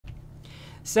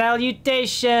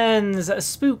Salutations,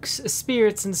 spooks,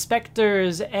 spirits, and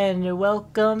specters, and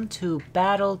welcome to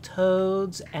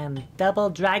Battletoads and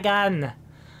Double Dragon.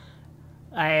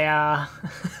 I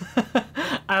don't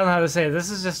know how to say it. This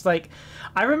is just like,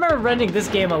 I remember renting this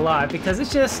game a lot because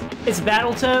it's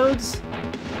Battletoads.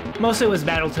 Mostly it was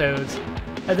Battletoads.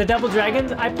 The Double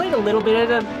Dragons, I played a little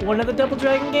bit of one of the Double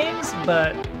Dragon games,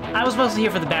 but I was mostly here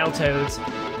for the Battletoads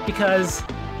because,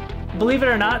 believe it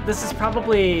or not, this is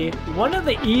probably one of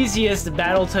the easiest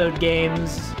Battletoad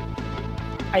games,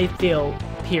 I feel,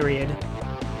 period.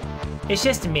 It's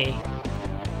just me.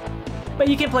 But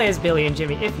you can play as Billy and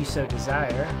Jimmy if you so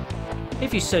desire.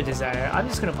 If you so desire. I'm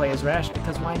just gonna play as Rash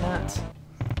because why not?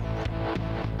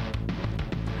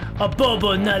 A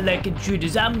Bobo, not like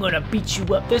intruders, I'm gonna beat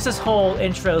you up. There's this whole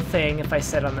intro thing, if I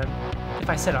said on the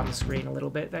screen a little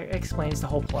bit, that explains the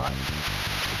whole plot.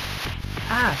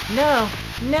 Ah, no,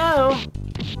 no!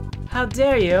 How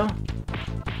dare you?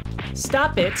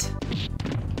 Stop it!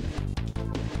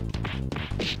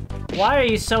 Why are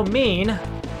you so mean?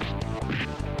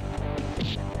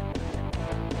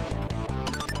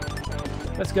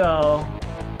 Let's go.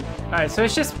 Alright, so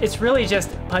it's really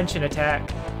just punch and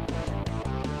attack.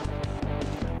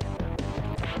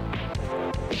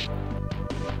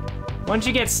 Once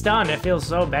you get stunned, it feels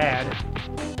so bad.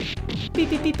 Beep,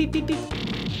 beep, beep, beep, beep, beep.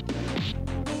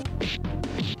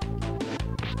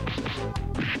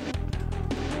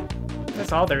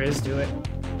 That's all there is to it.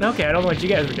 Okay, I don't know what you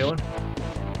guys were doing.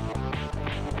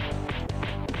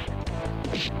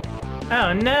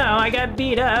 Oh no, I got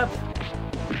beat up.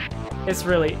 It's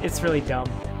really dumb.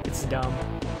 It's dumb.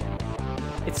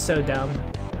 It's so dumb.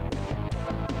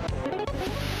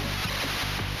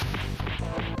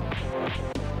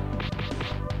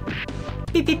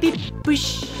 Beep, beep, beep,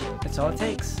 whoosh. That's all it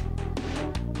takes.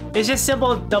 It's just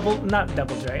simple not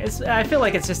double drag. I feel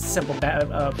like it's just a simple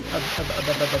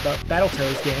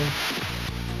Battletoads game.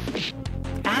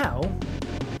 Ow!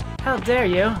 How dare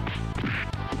you?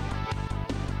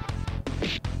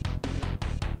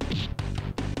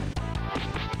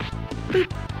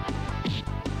 Boop.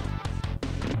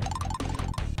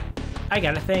 I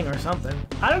got a thing or something.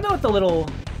 I don't know what the little...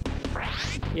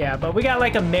 Yeah, but we got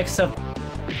like a mix of...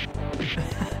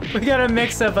 we got a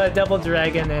mix of Double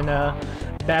Dragon and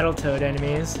Battletoad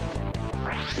enemies.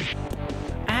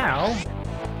 Ow!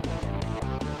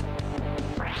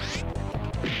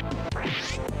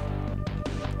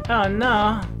 Oh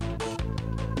no!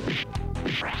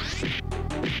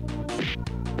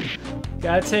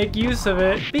 Gotta take use of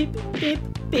it. Beep, beep,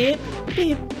 beep,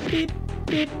 beep, beep,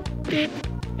 beep, beep.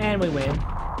 And we win.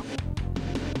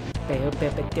 Beep,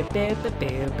 beep, beep,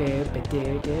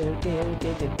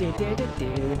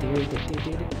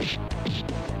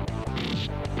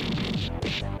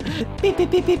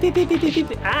 beep, beep, beep, beep, beep,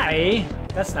 beep. Aye,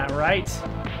 that's not right.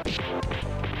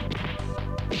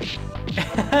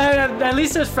 At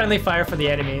least there's friendly fire for the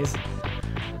enemies.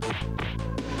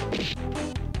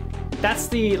 That's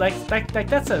the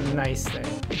that's a nice thing.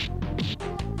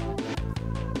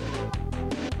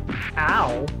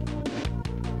 Ow.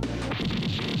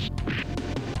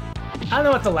 I don't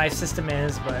know what the life system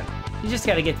is, but you just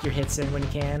gotta get your hits in when you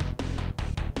can.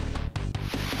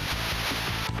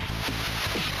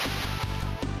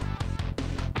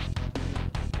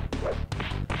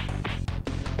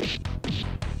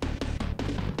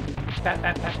 Bap,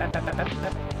 bap, bap, bap, bap, bap, bap,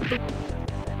 bap.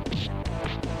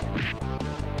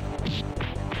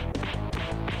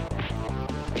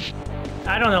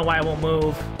 I don't know why it won't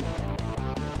move.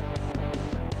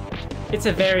 It's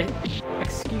a very...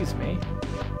 Excuse me.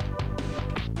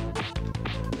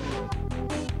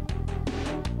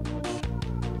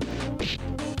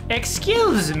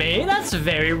 Excuse me? That's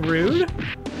very rude.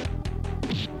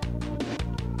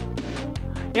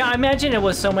 Yeah, I imagine it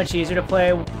was so much easier to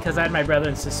play because I had my brother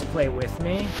and sister play with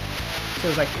me. So it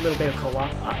was like a little bit of co-op.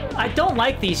 I don't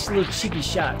like these little cheeky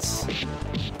shots.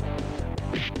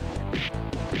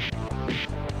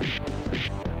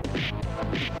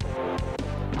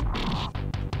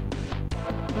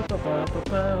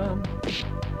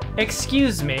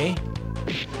 Excuse me.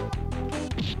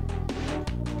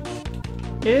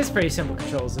 It is pretty simple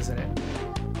controls, isn't it?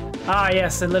 Ah,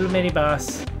 yes, a little mini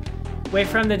boss. Wait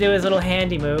for him to do his little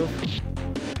handy move,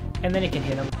 and then you can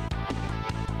hit him.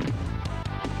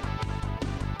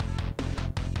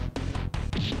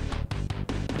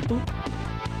 Boop.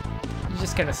 You're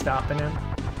just kind of stopping him.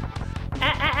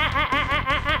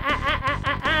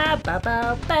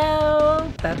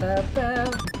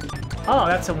 Oh,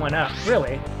 that's a 1-up,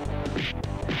 really?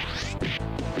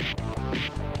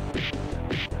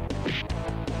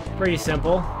 Pretty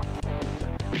simple.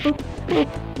 Boop, boop,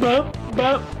 boop,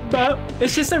 boop,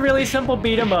 It's just a really simple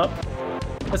beat 'em up.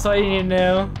 That's all you need to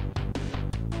know.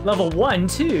 Level 1,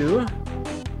 too.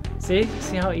 See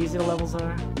how easy the levels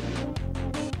are?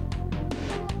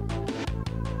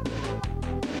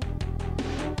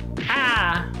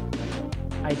 Ah!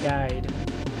 I died.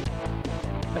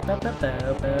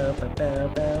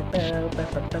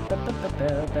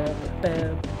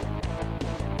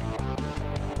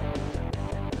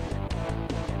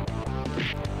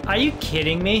 Are you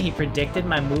kidding me? He predicted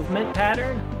my movement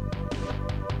pattern?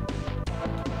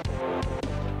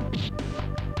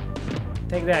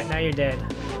 Take that, now you're dead.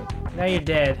 Now you're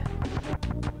dead.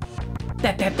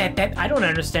 That. I don't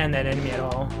understand that enemy at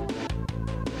all.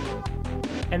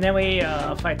 And then we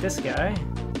fight this guy.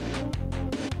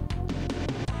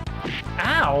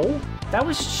 Ow! That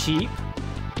was cheap.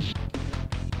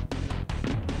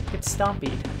 Get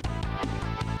stompied.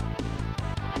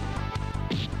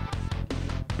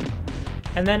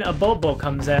 And then a Bobo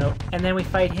comes out, and then we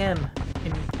fight him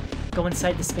and go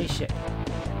inside the spaceship.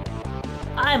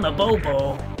 I'm a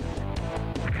Bobo.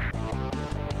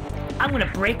 I'm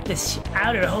gonna break this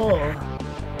outer hole.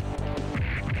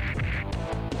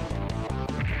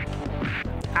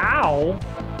 Ow!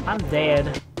 I'm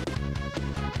dead.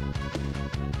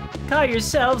 Call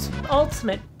yourselves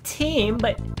Ultimate Team,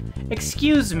 but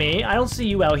excuse me, I don't see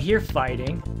you out here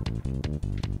fighting.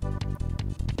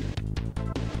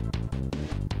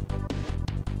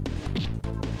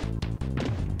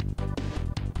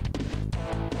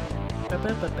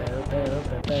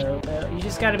 You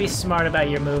just gotta be smart about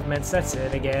your movements, that's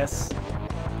it, I guess.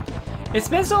 It's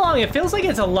been so long, it feels like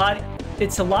it's a lot,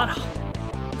 I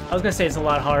was gonna say it's a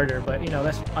lot harder, but you know,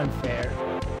 that's unfair.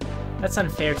 That's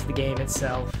unfair to the game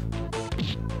itself.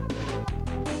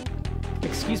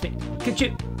 Excuse me, could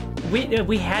you,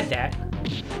 we had that.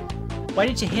 Why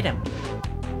didn't you hit him?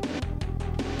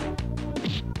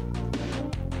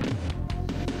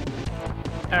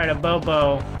 Alright, a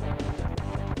Bobo.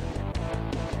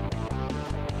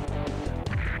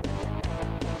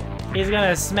 He's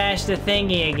gonna smash the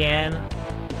thingy again.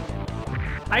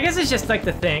 I guess it's just like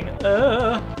the thing.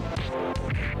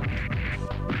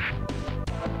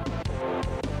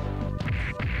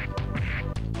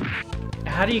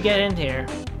 How do you get in here?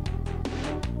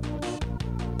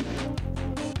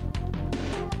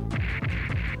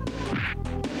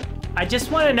 I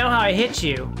just want to know how I hit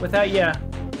you without you.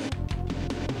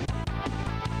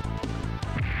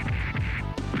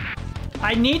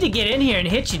 I need to get in here and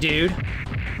hit you, dude.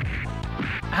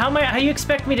 How you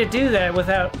expect me to do that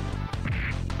without...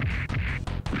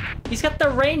 He's got the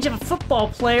range of a football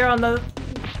player on the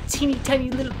teeny tiny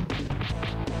little...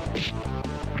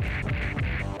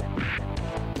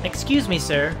 Excuse me,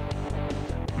 sir.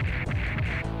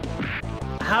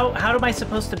 How am I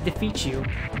supposed to defeat you?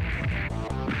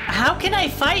 How can I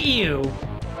fight you?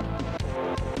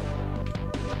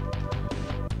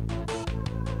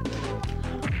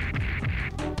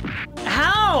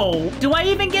 How do I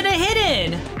even get a hit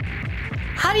in?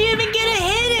 How do you even get a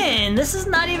hit in? This is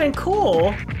not even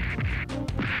cool.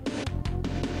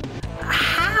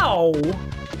 How?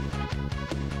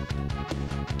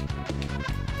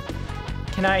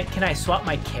 Can I swap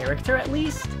my character at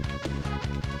least?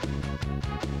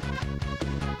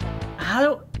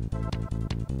 How?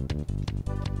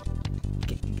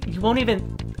 You won't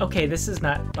even... Okay, this is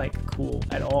not, like, cool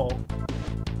at all.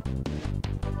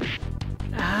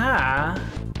 Ah.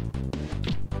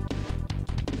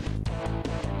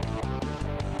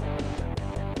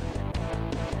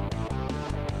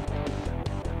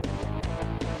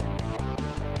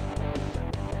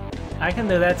 I can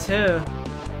do that too.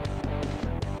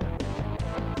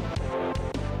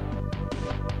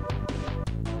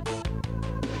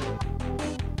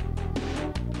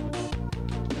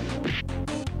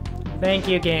 Thank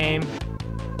you, game.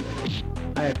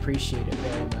 I appreciate it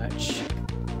very much.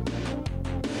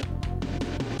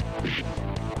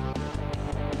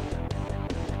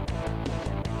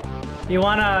 You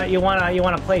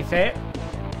wanna play fair?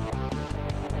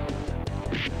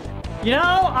 You know,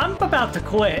 I'm about to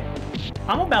quit.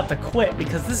 I'm about to quit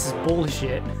because this is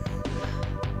bullshit.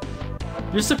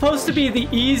 You're supposed to be the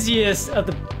easiest of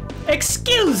the...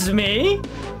 Excuse me?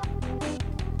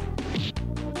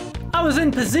 I was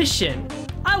in position.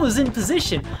 I was in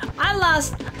position. I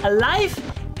lost a life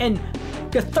and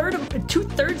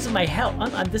two-thirds of my health.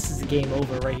 This is the game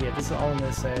over right here. This is all I'm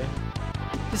gonna say.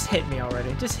 Just hit me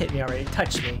already. Just hit me already.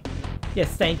 Touch me. Yes,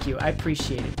 thank you. I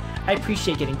appreciate it. I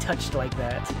appreciate getting touched like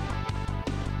that.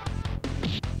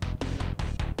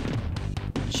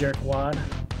 Jerkwad.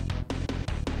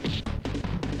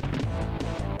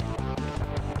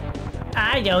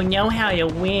 I don't know how to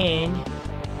win.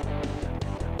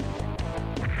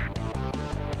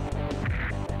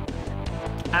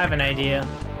 I have an idea.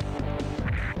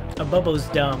 A Bobo's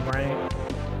dumb, right?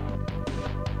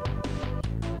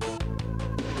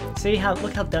 See how,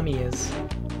 look how dumb he is.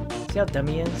 See how dumb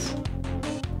he is?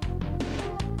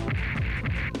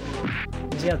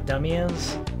 See how dumb he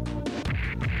is?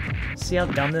 See how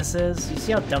dumb this is? You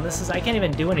see how dumb this is? I can't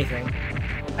even do anything.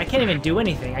 I can't even do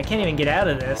anything. I can't even get out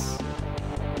of this.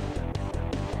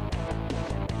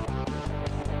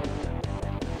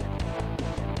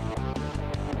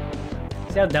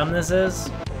 See how dumb this is?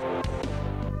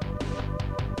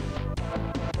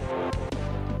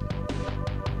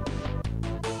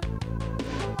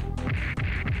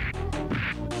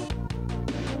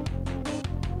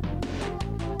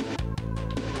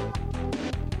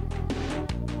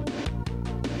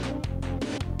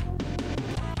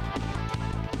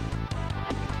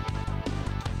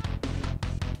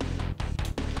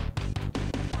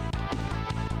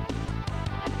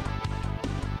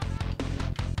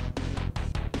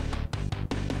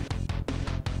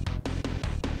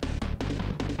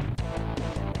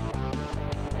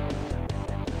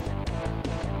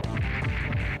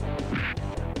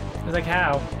 It's like,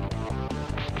 how?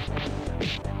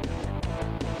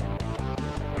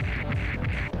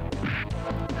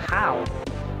 How?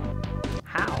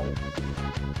 How?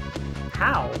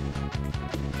 How?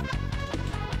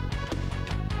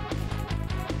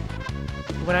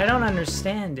 What I don't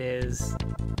understand is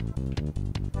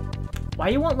why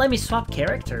you won't let me swap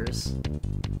characters?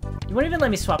 You won't even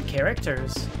let me swap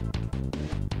characters.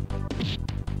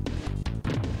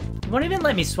 You won't even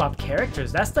let me swap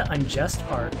characters. That's the unjust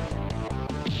part.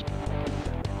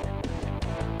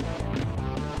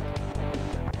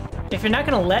 If you're not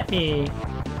gonna let me,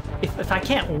 if I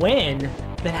can't win,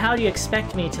 then how do you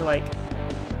expect me to, like,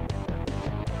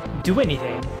 do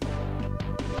anything?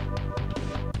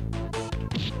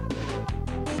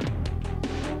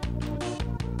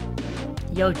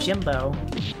 Yo, Jimbo.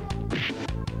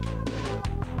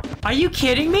 Are you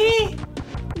kidding me?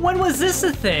 When was this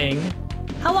a thing?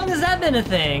 How long has that been a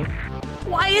thing?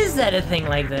 Why is that a thing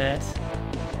like that?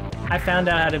 I found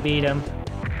out how to beat him.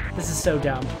 This is so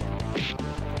dumb.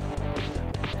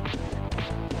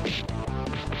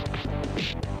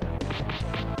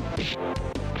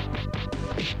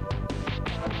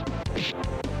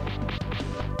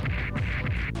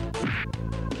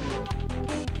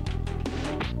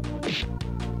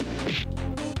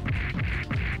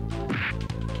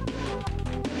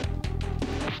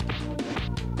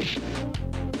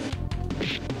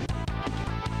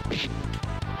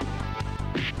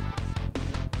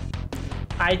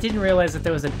 I didn't realize that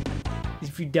there was a...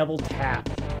 If you double tap,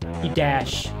 you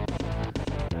dash.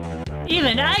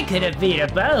 Even I could have beat a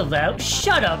Bobo.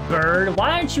 Shut up, bird.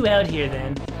 Why aren't you out here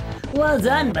then? Well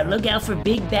done, but look out for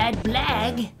Big Bad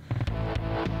Blag.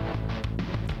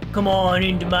 Come on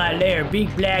into my lair. Big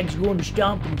Blag's going to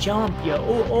stomp and chomp you.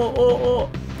 Oh, oh, oh, oh.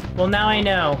 Well, now I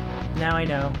know. Now I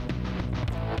know.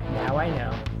 Now I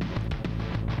know.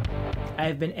 I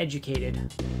have been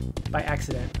educated by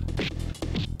accident.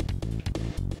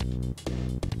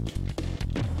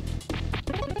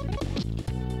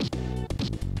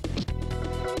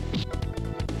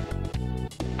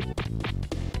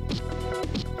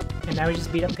 And now we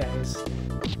just beat up guys.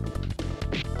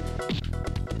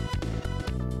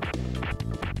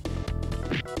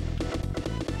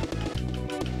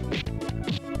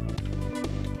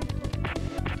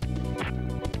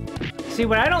 See,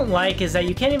 what I don't like is that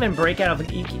you can't even break out of...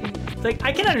 Like,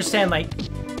 I can understand, like,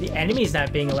 the enemy's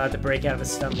not being allowed to break out of a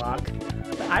stun lock.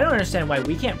 But I don't understand why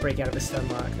we can't break out of a stun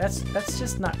lock. That's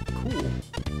just not cool.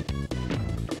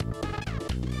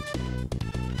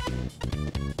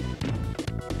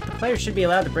 The player should be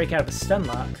allowed to break out of a stun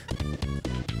lock.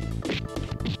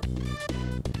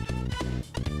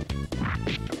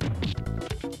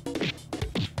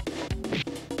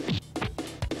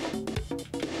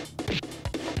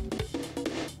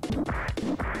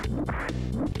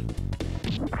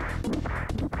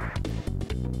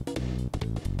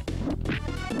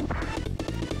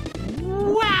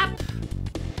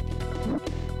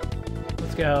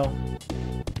 Go.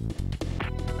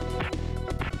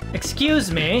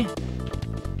 Excuse me.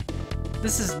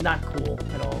 This is not cool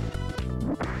at all.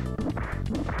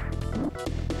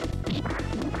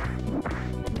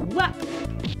 Whap!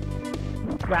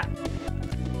 Whap!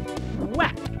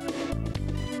 Whap!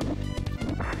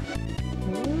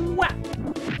 Whap!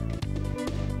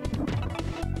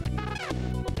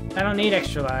 I don't need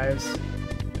extra lives.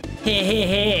 Hey, hey,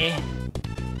 hey.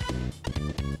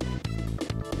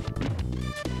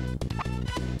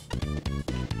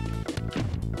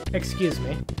 Excuse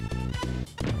me.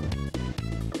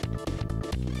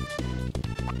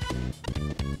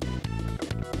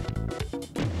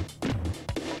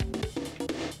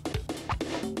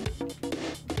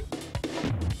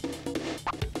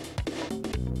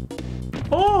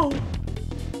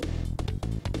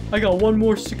 I got one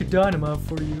more stick of dynamite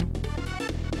for you.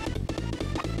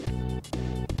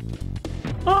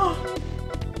 Ah!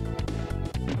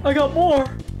 I got more!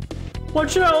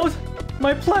 Watch out!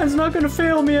 My plan's not gonna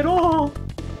fail me at all!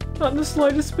 Not in the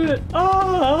slightest bit.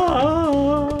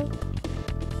 Ah!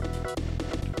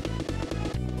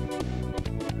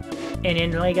 And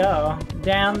in we go.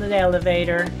 Down the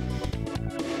elevator.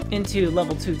 Into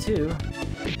level 2-2.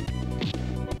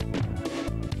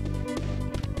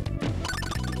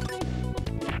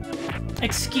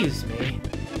 Excuse me.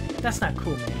 That's not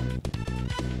cool, man.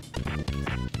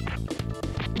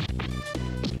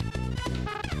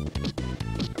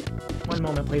 One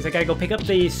moment, please. I gotta go pick up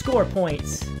the score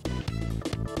points.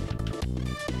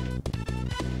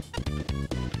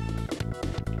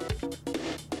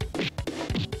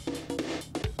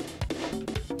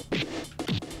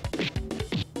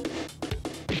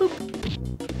 Boop.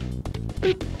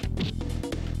 Boop.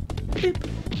 Boop.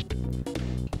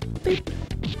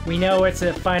 Boop. We know it's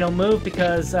a final move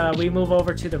because we move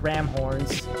over to the ram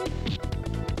horns.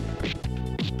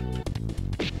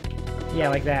 Yeah,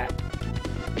 like that.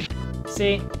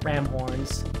 See? Ram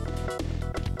horns.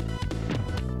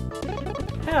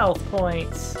 Health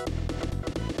points.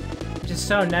 Which is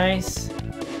so nice.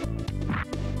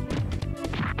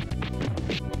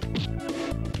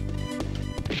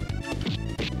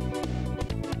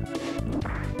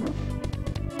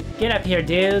 Get up here,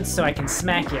 dudes, so I can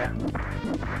smack you.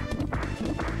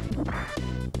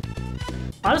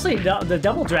 Honestly, the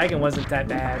double dragon wasn't that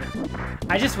bad.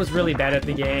 I just was really bad at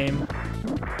the game.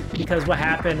 Because what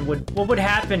would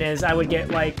happen is I would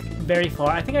get like very far.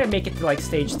 I think I'd make it to like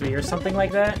stage 3 or something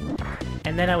like that.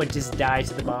 And then I would just die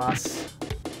to the boss.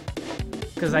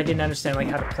 Because I didn't understand like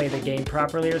how to play the game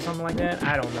properly or something like that.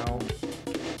 I don't know.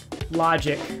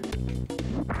 Logic.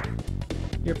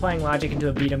 You're applying logic into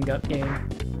a beat-em-up game.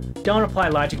 Don't apply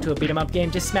logic to a beat-em-up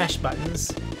game, just smash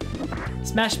buttons.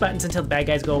 Smash buttons until the bad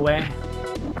guys go away.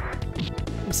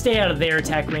 Stay out of their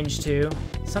attack range too.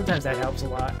 Sometimes that helps a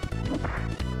lot.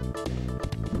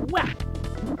 Wow.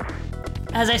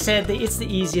 As I said, it's the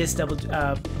easiest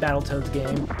Battletoads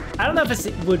game. I don't know if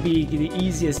it would be the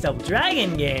easiest Double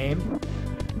Dragon game,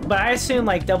 but I assume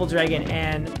like Double Dragon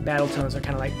and Battletoads are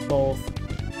kind of like both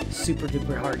super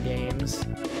duper hard games.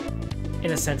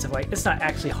 In a sense of like, it's not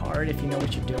actually hard if you know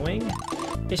what you're doing.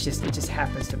 It just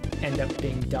happens to end up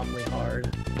being dumbly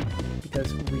hard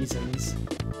because reasons.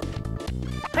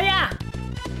 Hiya!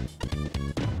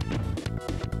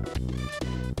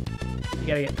 You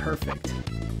gotta get perfect.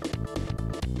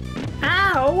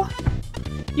 Ow!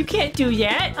 You can't do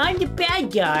that! I'm the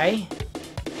bad guy!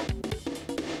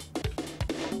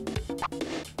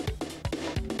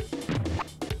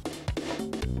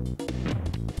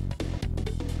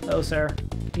 Hello, sir. Can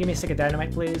you give me a stick of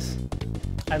dynamite, please?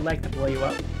 I'd like to blow you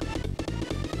up.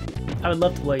 I would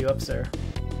love to blow you up, sir.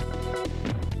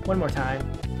 One more time.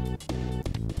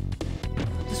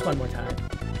 Just one more time.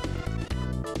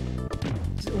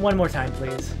 Just one more time,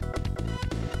 please.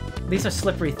 These are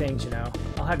slippery things, you know.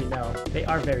 I'll have you know. They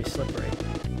are very slippery.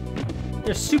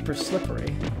 They're super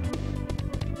slippery.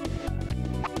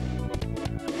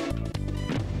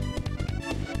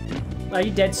 Are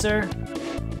you dead, sir?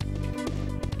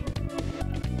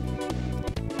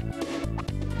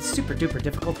 It's super duper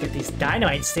difficult to get these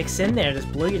dynamite sticks in there.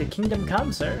 Just blow you to kingdom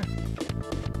come, sir.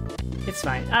 It's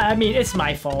fine. I mean, it's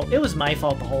my fault. It was my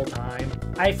fault the whole time.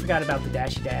 I forgot about the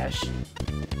dashy dash.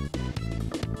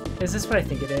 Is this what I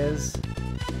think it is?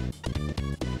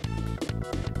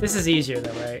 This is easier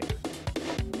though, right?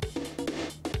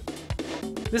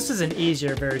 This is an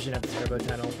easier version of the turbo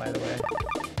tunnel, by the way.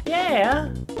 Yeah!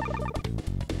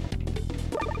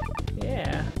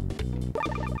 Yeah.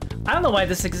 I don't know why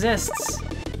this exists.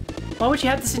 Why would you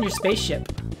have this in your spaceship?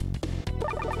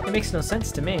 It makes no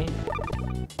sense to me.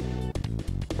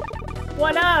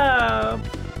 What up?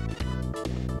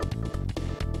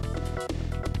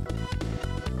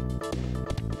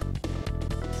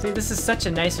 See, this is such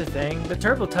a nicer thing. The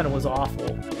turbo tunnel was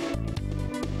awful.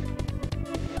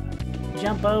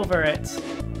 Jump over it.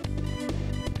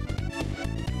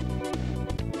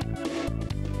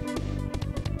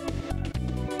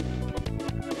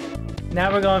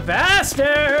 Now we're going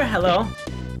faster! Hello?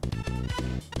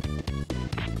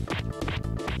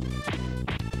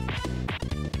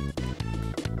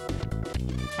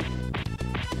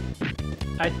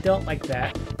 I don't like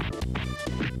that.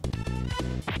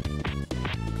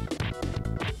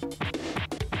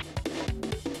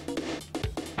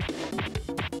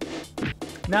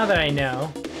 Now that I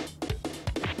know,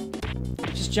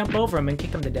 just jump over him and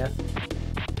kick him to death.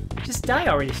 Just die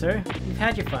already, sir. You've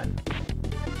had your fun.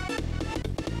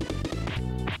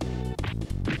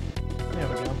 There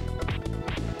we go.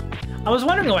 I was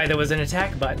wondering why there was an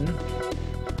attack button.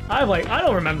 I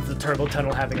don't remember the turbo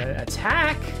tunnel having an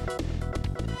attack.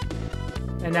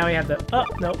 And now we have the, oh,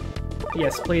 nope.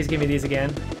 Yes, please give me these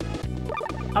again.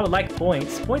 I would like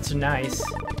points. Points are nice.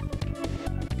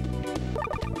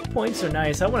 Points are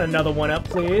nice. I want another one up,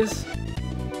 please.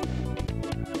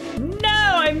 No,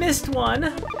 I missed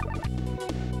one.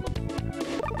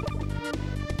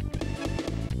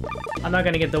 I'm not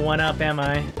gonna get the one up, am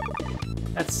I?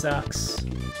 That sucks.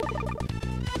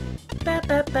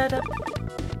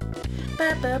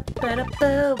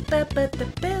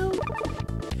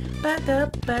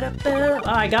 Oh,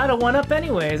 I got a one up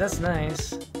anyways. That's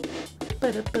nice.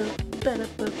 Can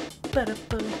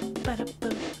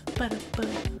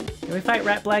we fight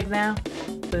Rat Blag now?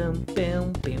 Boom,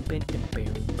 boom, boom, boom, boom, boom,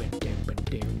 boom, boom,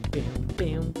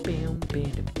 boom, boom,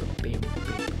 boom, boom.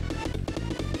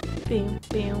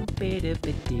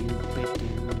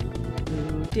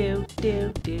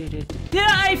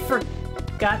 I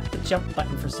forgot the jump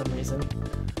button for some reason.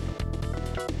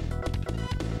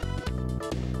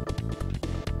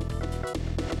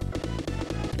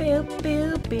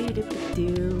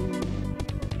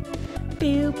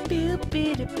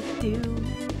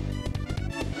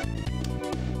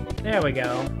 There we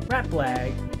go. Rat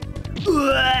Blag.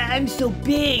 I'm so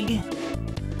big.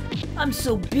 I'm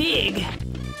so big.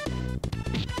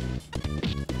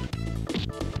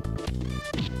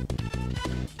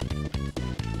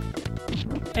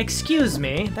 Excuse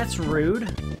me, that's rude.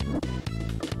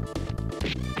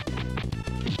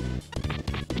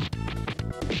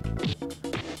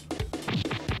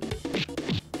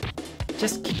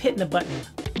 Just keep hitting the button.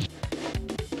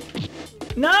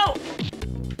 No!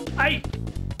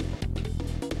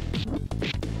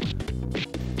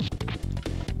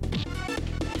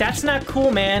 That's not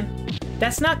cool, man.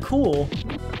 That's not cool.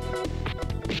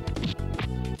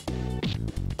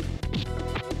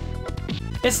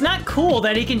 It's not cool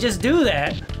that he can just do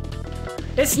that.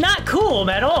 It's not cool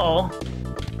at all.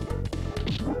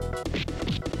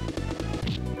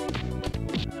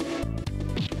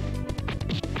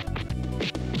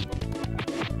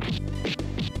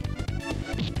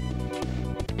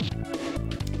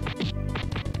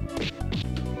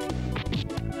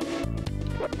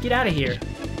 Get out of here.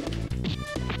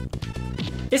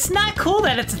 It's not cool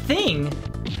that it's a thing.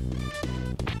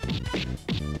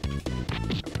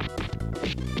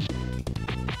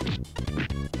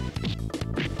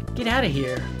 Get out of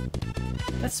here.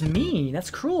 That's mean. That's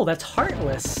cruel. That's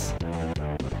heartless.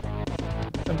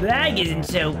 The bag isn't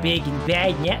so big and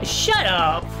bad now. Shut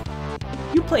up!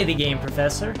 You play the game,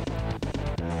 Professor.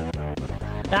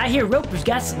 I hear Roper's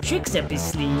got some tricks up his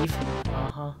sleeve.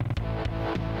 Uh-huh.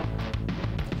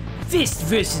 Fist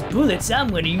versus bullets, I'm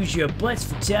gonna use your butts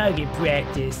for target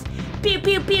practice. Pew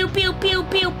pew pew pew pew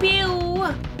pew pew!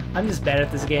 I'm just bad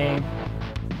at this game.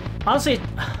 Honestly,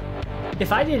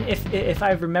 if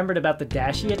I remembered about the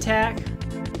dashy attack...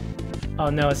 Oh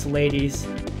no, it's ladies.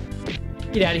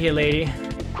 Get out of here, lady.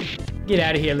 Get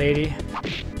out of here, lady.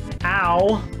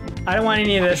 Ow! I don't want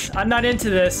any of this. I'm not into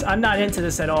this. I'm not into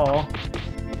this at all.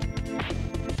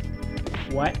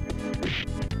 What?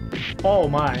 Oh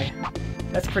my.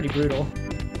 That's pretty brutal.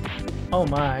 Oh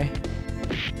my.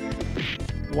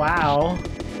 Wow.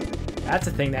 That's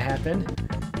a thing that happened.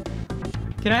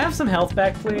 Can I have some health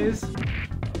back, please?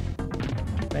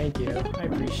 Thank you. I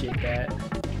appreciate that.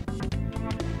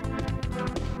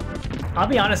 I'll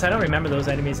be honest, I don't remember those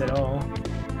enemies at all.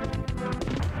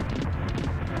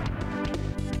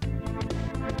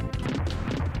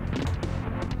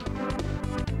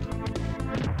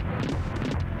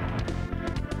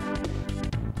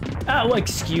 Oh,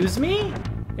 excuse me?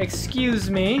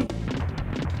 Excuse me?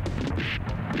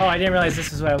 Oh, I didn't realize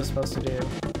this is what I was supposed to do.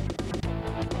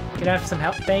 Can I have some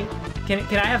health? Can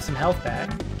I have some health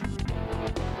back?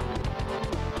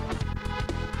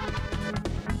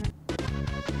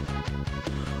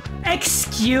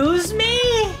 Excuse me?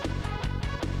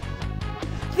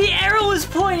 The arrow is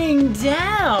pointing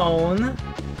down.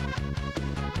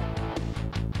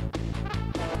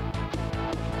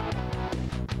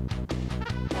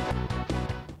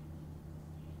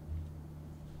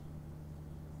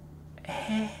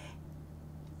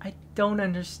 I don't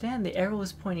understand. The arrow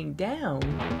is pointing down.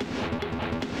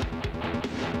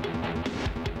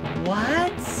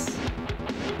 What?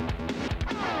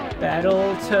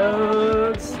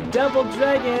 Battletoads, Double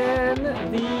Dragon,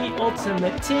 the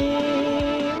ultimate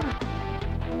team.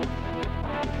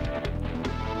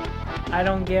 I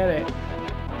don't get it.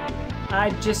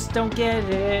 I just don't get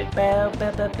it.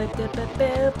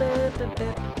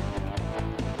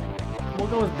 We'll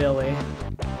go with Billy.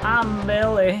 I'm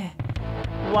Billy.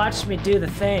 Watch me do the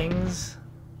things.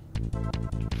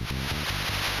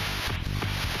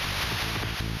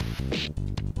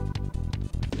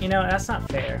 You know, that's not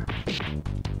fair.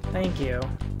 Thank you.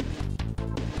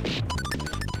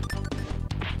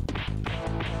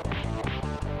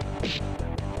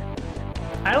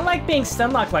 I don't like being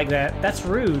stun locked like that. That's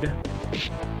rude.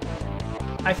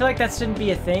 I feel like that shouldn't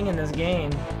be a thing in this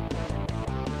game.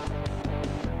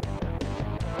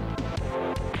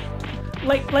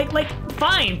 Like,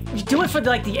 fine, you do it for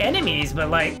like the enemies, but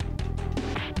like,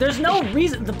 there's no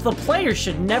reason. The players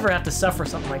should never have to suffer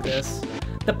something like this.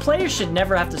 The players should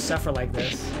never have to suffer like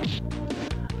this.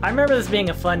 I remember this being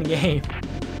a fun game.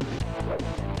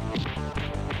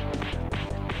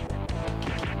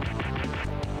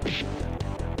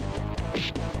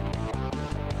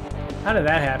 How did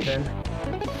that happen?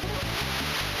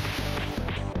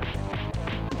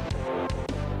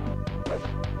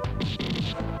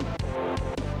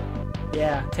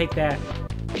 Yeah, take that.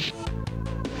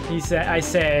 I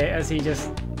say as he just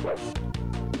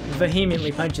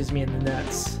vehemently punches me in the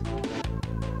nuts.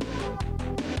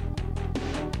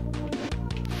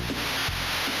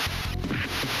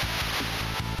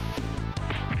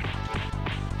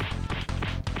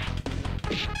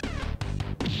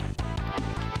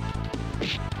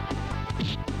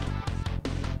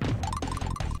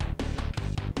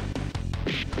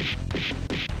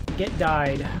 Get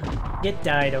died. Get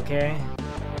died, okay?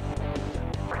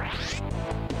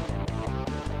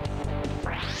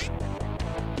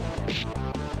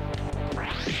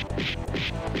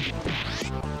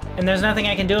 And there's nothing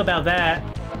I can do about that.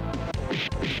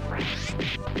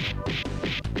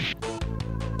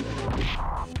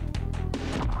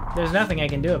 There's nothing I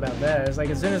can do about that. It's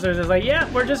like as soon as they're just like,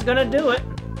 yeah, we're just gonna do it.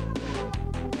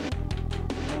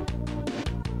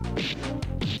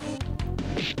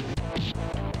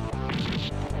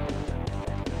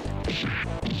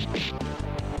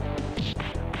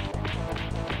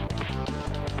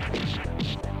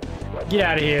 Get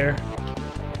out of here.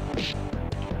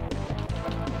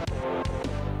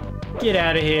 Get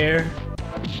out of here.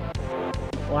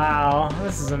 Wow,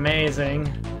 this is amazing.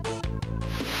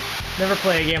 Never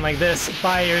play a game like this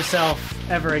by yourself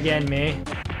ever again, me.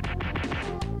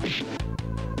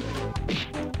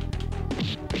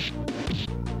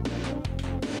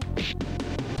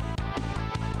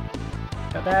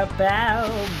 Bow bow,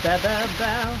 bow bow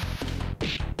bow.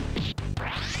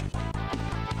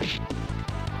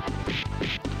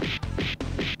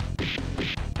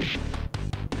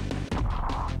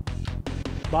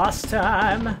 Boss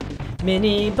time!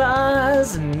 Mini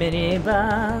buzz, mini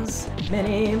buzz,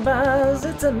 mini buzz,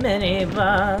 it's a mini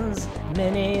buzz,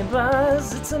 mini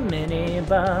buzz, it's a mini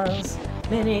buzz,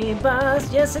 mini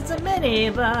buzz, yes, it's a mini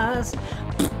buzz.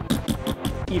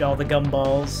 Eat all the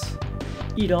gumballs.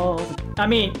 Eat all the... I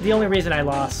mean, the only reason I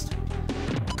lost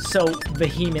so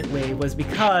vehemently was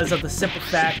because of the simple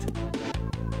fact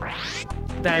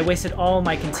that I wasted all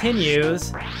my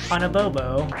continues on a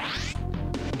Bobo.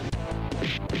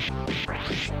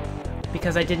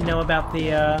 Because I didn't know about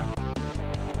the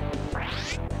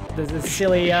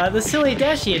silly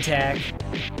dashy attack.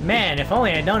 Man, if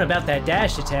only I'd known about that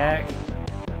dash attack.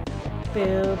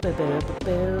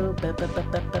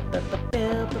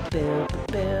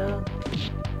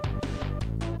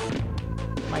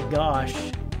 My gosh.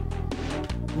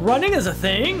 Running is a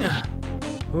thing?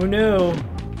 Who knew?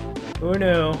 Who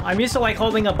knew? I'm used to like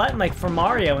holding a button like for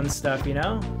Mario and stuff, you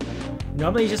know?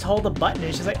 Normally you just hold a button and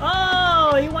it's just like,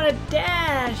 oh, you want to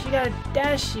dash. You got a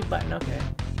dashy button. Okay.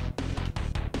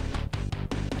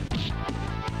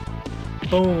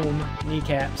 Boom.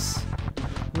 Kneecaps.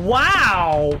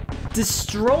 Wow!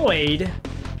 Destroyed.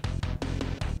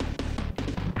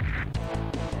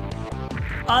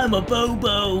 I'm a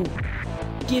Bobo.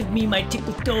 Give me my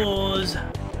tickle toes.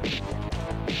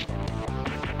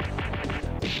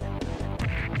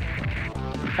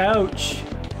 Ouch.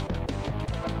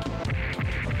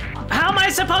 How am I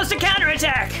supposed to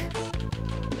counterattack?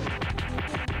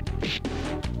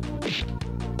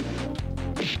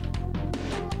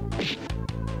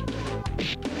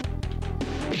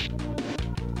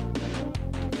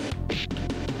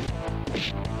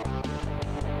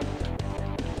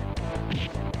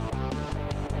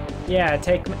 Yeah,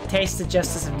 taste the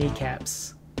justice of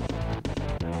kneecaps.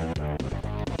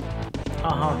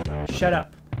 Uh-huh. Shut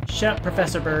up. Shut up,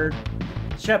 Professor Bird.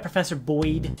 Shut up, Professor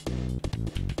Boyd.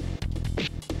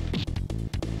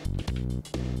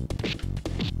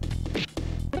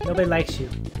 Nobody likes you.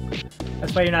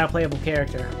 That's why you're not a playable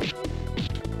character.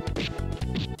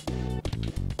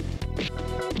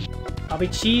 I'll be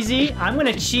cheesy. I'm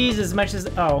gonna cheese as much as...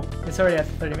 Oh, it's already at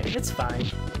 30 minutes. It's fine.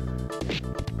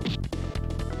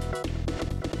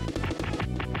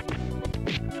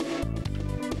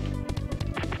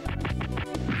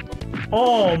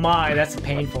 Oh my, that's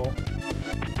painful.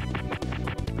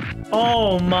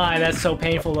 Oh my, that's so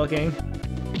painful looking.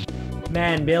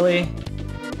 Man, Billy.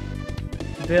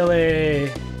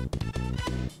 Billy.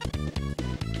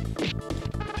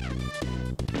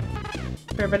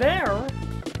 Over there.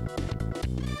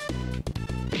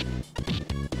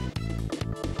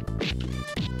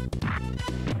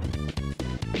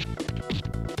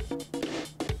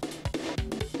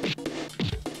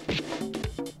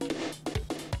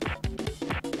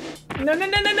 No, no,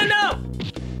 no, no, no, no!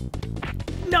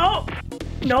 No!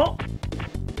 No!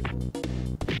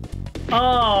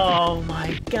 Oh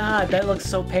my god, that looks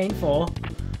so painful.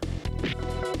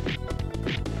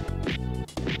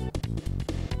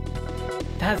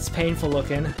 That's painful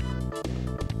looking.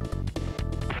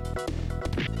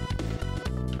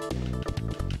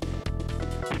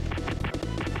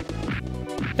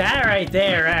 That right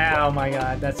there, oh my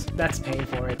god, that's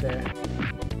painful right there.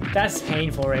 That's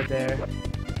painful right there.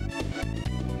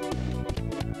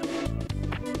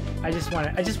 I just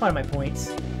wanted my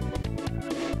points.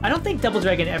 I don't think Double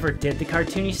Dragon ever did the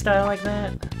cartoony style like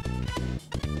that.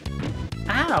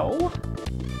 Ow!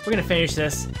 We're gonna finish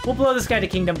this. We'll blow this guy to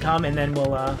Kingdom Come, and then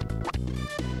we'll end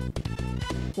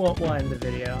the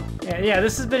video. Yeah,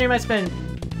 this has pretty much been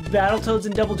Battletoads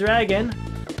and Double Dragon.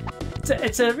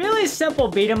 It's a really simple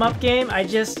beat-em-up game. I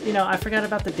just, you know, I forgot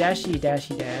about the dashy dash.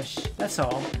 That's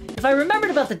all. If I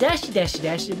remembered about the dashy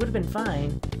dash, it would have been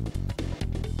fine.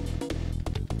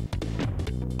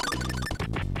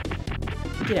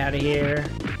 Get out of here.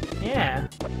 Yeah.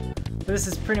 But this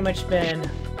has pretty much been...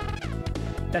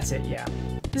 That's it, yeah.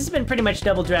 This has been pretty much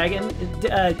Double Dragon.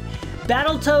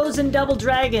 Battletoads and Double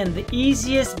Dragon, the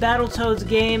easiest Battletoads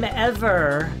game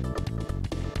ever.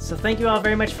 So thank you all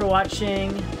very much for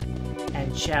watching,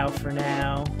 and ciao for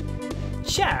now.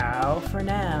 Ciao for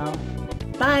now.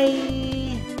 Bye!